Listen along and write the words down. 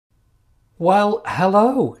Well,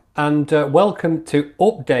 hello and welcome to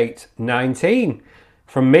Update 19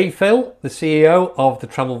 from me, Phil, the CEO of the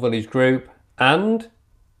Travel Village Group, and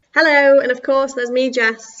Hello, and of course, there's me,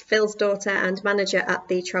 Jess, Phil's daughter and manager at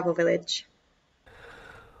the Travel Village.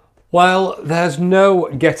 well, there's no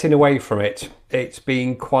getting away from it. It's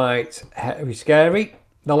been quite scary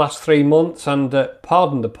the last 3 months, and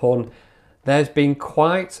pardon the pun, there's been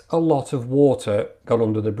quite a lot of water gone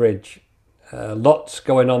under the bridge. Lots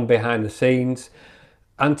going on behind the scenes,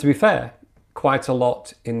 and to be fair, quite a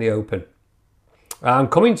lot in the open. I'm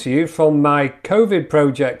coming to you from my COVID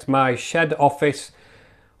project, my shed office,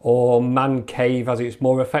 or man cave as it's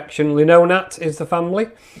more affectionately known at, is the family.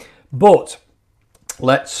 But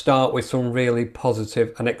let's start with some really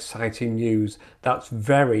positive and exciting news that's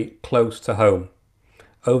very close to home.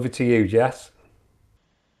 Over to you, Jess.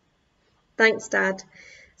 Thanks, Dad.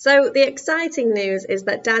 So, the exciting news is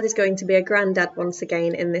that Dad is going to be a granddad once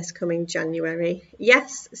again in this coming January.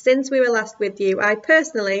 Yes, since we were last with you, I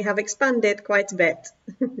personally have expanded quite a bit.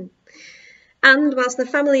 And whilst the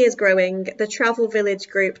family is growing, the Travel Village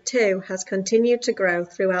Group too has continued to grow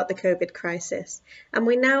throughout the COVID crisis, and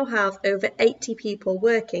we now have over 80 people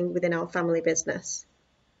working within our family business.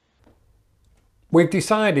 We've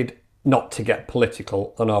decided not to get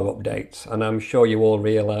political on our updates, and I'm sure you all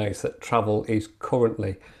realise that travel is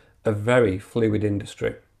currently a very fluid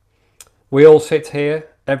industry. We all sit here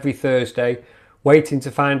every Thursday waiting to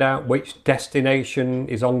find out which destination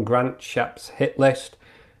is on Grant Shapps' hit list,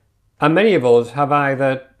 and many of us have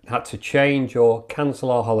either had to change or cancel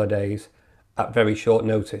our holidays at very short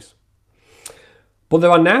notice. But there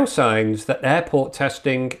are now signs that airport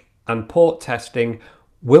testing and port testing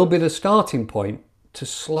will be the starting point to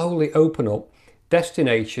slowly open up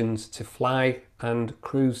destinations to fly and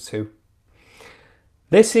cruise to.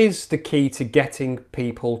 This is the key to getting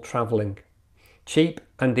people travelling. Cheap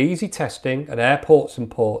and easy testing at airports and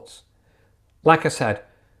ports. Like I said,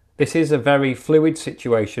 this is a very fluid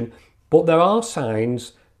situation, but there are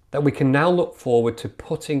signs that we can now look forward to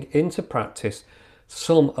putting into practice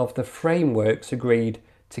some of the frameworks agreed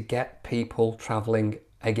to get people travelling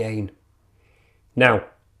again. Now,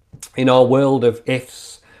 in our world of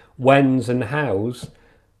ifs, whens and hows,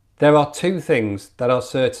 there are two things that are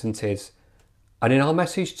certainties, and in our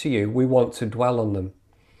message to you, we want to dwell on them.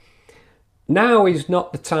 Now is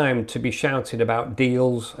not the time to be shouting about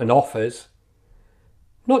deals and offers,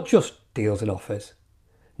 not just deals and offers.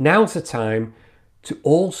 Now's the time to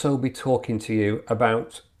also be talking to you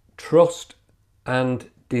about trust and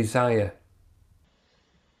desire.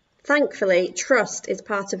 Thankfully, trust is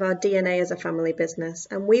part of our DNA as a family business,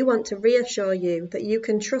 and we want to reassure you that you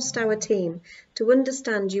can trust our team to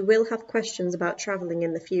understand you will have questions about travelling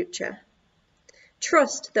in the future.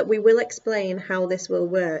 Trust that we will explain how this will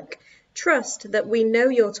work. Trust that we know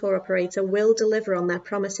your tour operator will deliver on their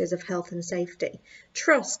promises of health and safety.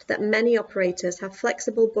 Trust that many operators have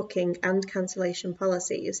flexible booking and cancellation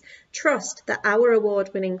policies. Trust that our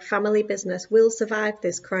award-winning family business will survive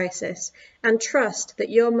this crisis. And trust that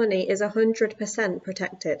your money is 100%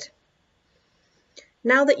 protected.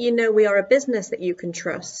 Now that you know we are a business that you can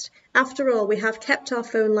trust, after all, we have kept our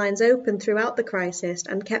phone lines open throughout the crisis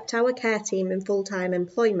and kept our care team in full-time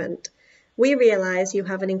employment, we realise you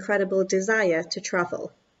have an incredible desire to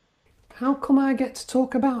travel. How come I get to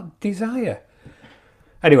talk about desire?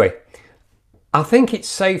 Anyway, I think it's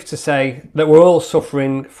safe to say that we're all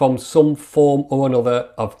suffering from some form or another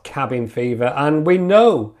of cabin fever, and we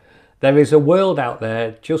know there is a world out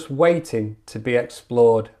there just waiting to be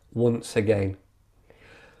explored once again.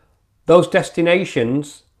 Those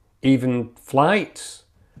destinations, even flights,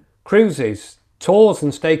 cruises, tours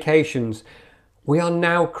and staycations, we are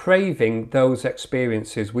now craving those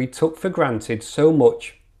experiences we took for granted so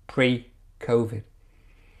much pre-COVID.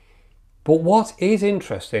 But what is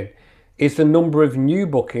interesting is the number of new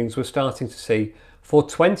bookings we're starting to see for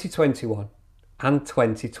 2021 and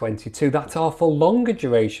 2022 that are for longer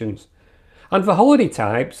durations and for holiday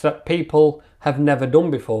types that people have never done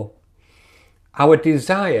before. Our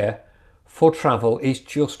desire for travel is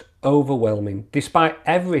just overwhelming, despite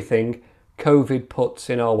everything COVID puts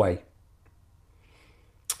in our way.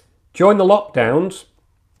 During the lockdowns,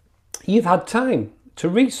 you've had time to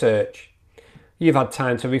research, you've had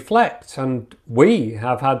time to reflect, and we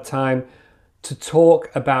have had time to talk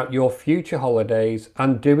about your future holidays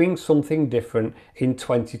and doing something different in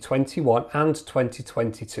 2021 and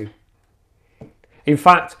 2022. In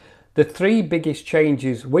fact, the three biggest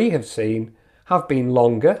changes we have seen have been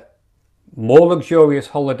longer, more luxurious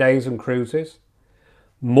holidays and cruises,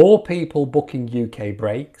 more people booking UK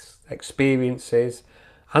breaks, experiences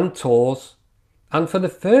and tours, and for the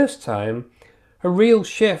first time, a real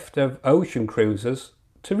shift of ocean cruisers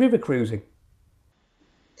to river cruising.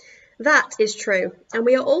 That is true, and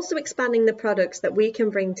we are also expanding the products that we can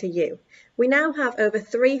bring to you. We now have over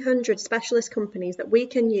 300 specialist companies that we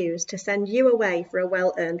can use to send you away for a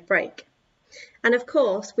well-earned break. And of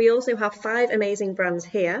course, we also have 5 amazing brands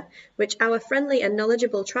here, which our friendly and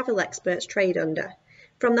knowledgeable travel experts trade under.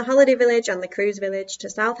 From the Holiday Village and the Cruise Village to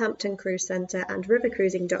Southampton Cruise Centre and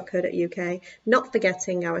rivercruising.co.uk, not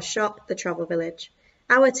forgetting our shop, the Travel Village.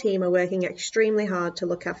 Our team are working extremely hard to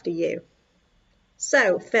look after you.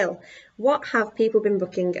 So, Phil, what have people been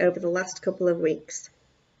booking over the last couple of weeks?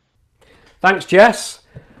 Thanks, Jess.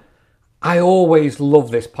 I always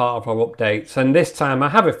love this part of our updates, and this time I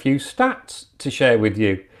have a few stats to share with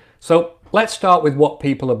you. So let's start with what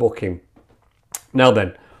people are booking. Now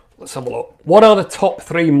then, let's have a look. What are the top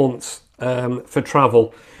 3 months for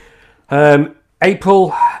travel?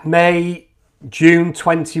 April, May, June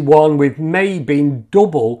 21, with May being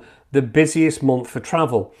double the busiest month for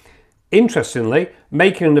travel. Interestingly,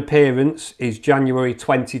 making an appearance is January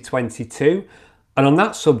 2022, and on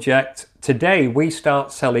that subject, today we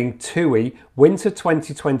start selling TUI Winter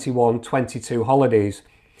 2021-22 holidays.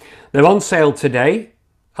 They're on sale today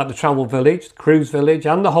at the Travel Village, the Cruise Village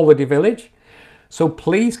and the Holiday Village. So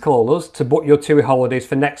please call us to book your TUI holidays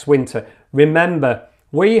for next winter. Remember,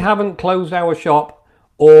 we haven't closed our shop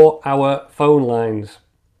or our phone lines.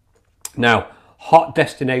 Now, hot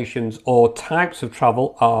destinations or types of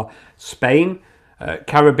travel are Spain,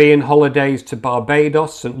 Caribbean holidays to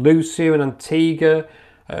Barbados, St. Lucia and Antigua,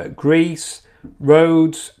 Greece,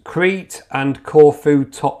 Rhodes, Crete and Corfu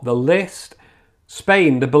top the list.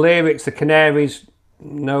 Spain, the Balearics, the Canaries,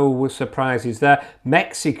 no surprises there.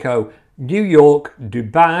 Mexico, New York,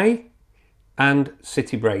 Dubai and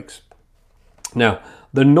city breaks. Now,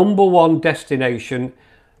 the number 1 destination,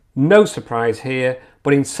 no surprise here,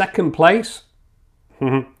 but in second place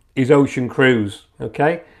is Ocean Cruise,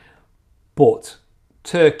 okay? But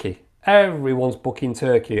Turkey, everyone's booking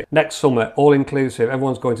Turkey. Next summer, all inclusive,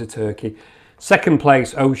 everyone's going to Turkey. Second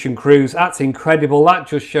place, Ocean Cruise. That's incredible. That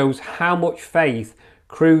just shows how much faith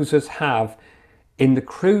cruisers have in the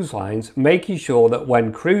cruise lines, making sure that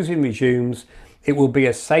when cruising resumes, it will be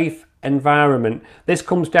a safe environment. This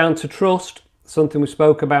comes down to trust, something we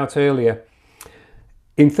spoke about earlier.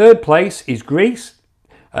 In third place is Greece,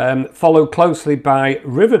 followed closely by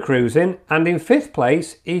river cruising, and in 5th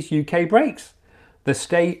place is UK breaks, the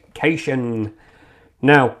staycation.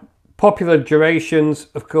 Now, popular durations,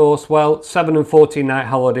 of course, well, 7 and 14 night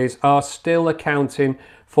holidays are still accounting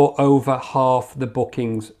for over half the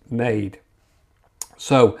bookings made.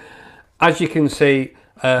 So, as you can see,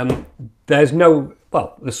 there's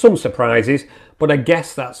some surprises, but I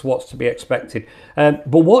guess that's what's to be expected. But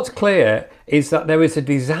what's clear is that there is a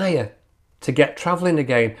desire to get travelling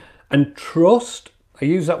again, and trust, I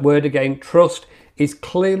use that word again, trust is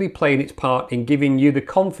clearly playing its part in giving you the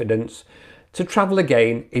confidence to travel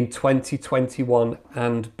again in 2021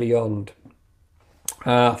 and beyond.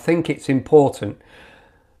 I think it's important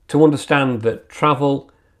to understand that travel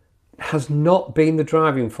has not been the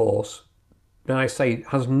driving force, and I say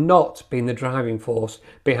has not been the driving force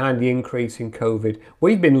behind the increase in COVID.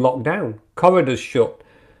 We've been locked down, corridors shut,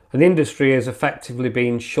 and industry has effectively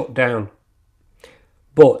been shut down.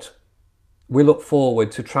 But we look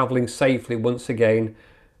forward to travelling safely once again,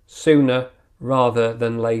 sooner rather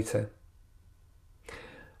than later.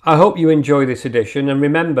 I hope you enjoy this edition, and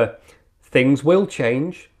remember, things will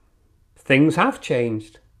change, things have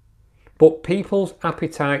changed, but people's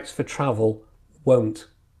appetites for travel won't.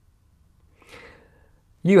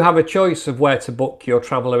 You have a choice of where to book your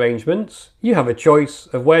travel arrangements. You have a choice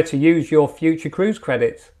of where to use your future cruise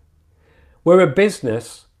credits. We're a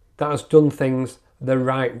business that has done things the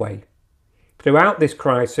right way. Throughout this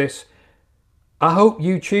crisis, I hope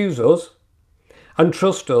you choose us and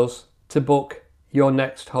trust us to book your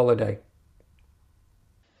next holiday.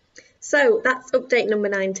 So that's update number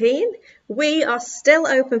 19. We are still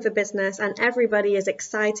open for business and everybody is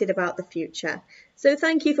excited about the future. So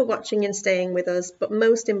thank you for watching and staying with us, but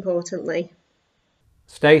most importantly,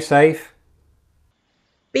 stay safe,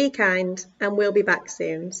 be kind, and we'll be back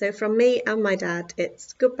soon. So from me and my dad,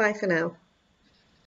 it's goodbye for now.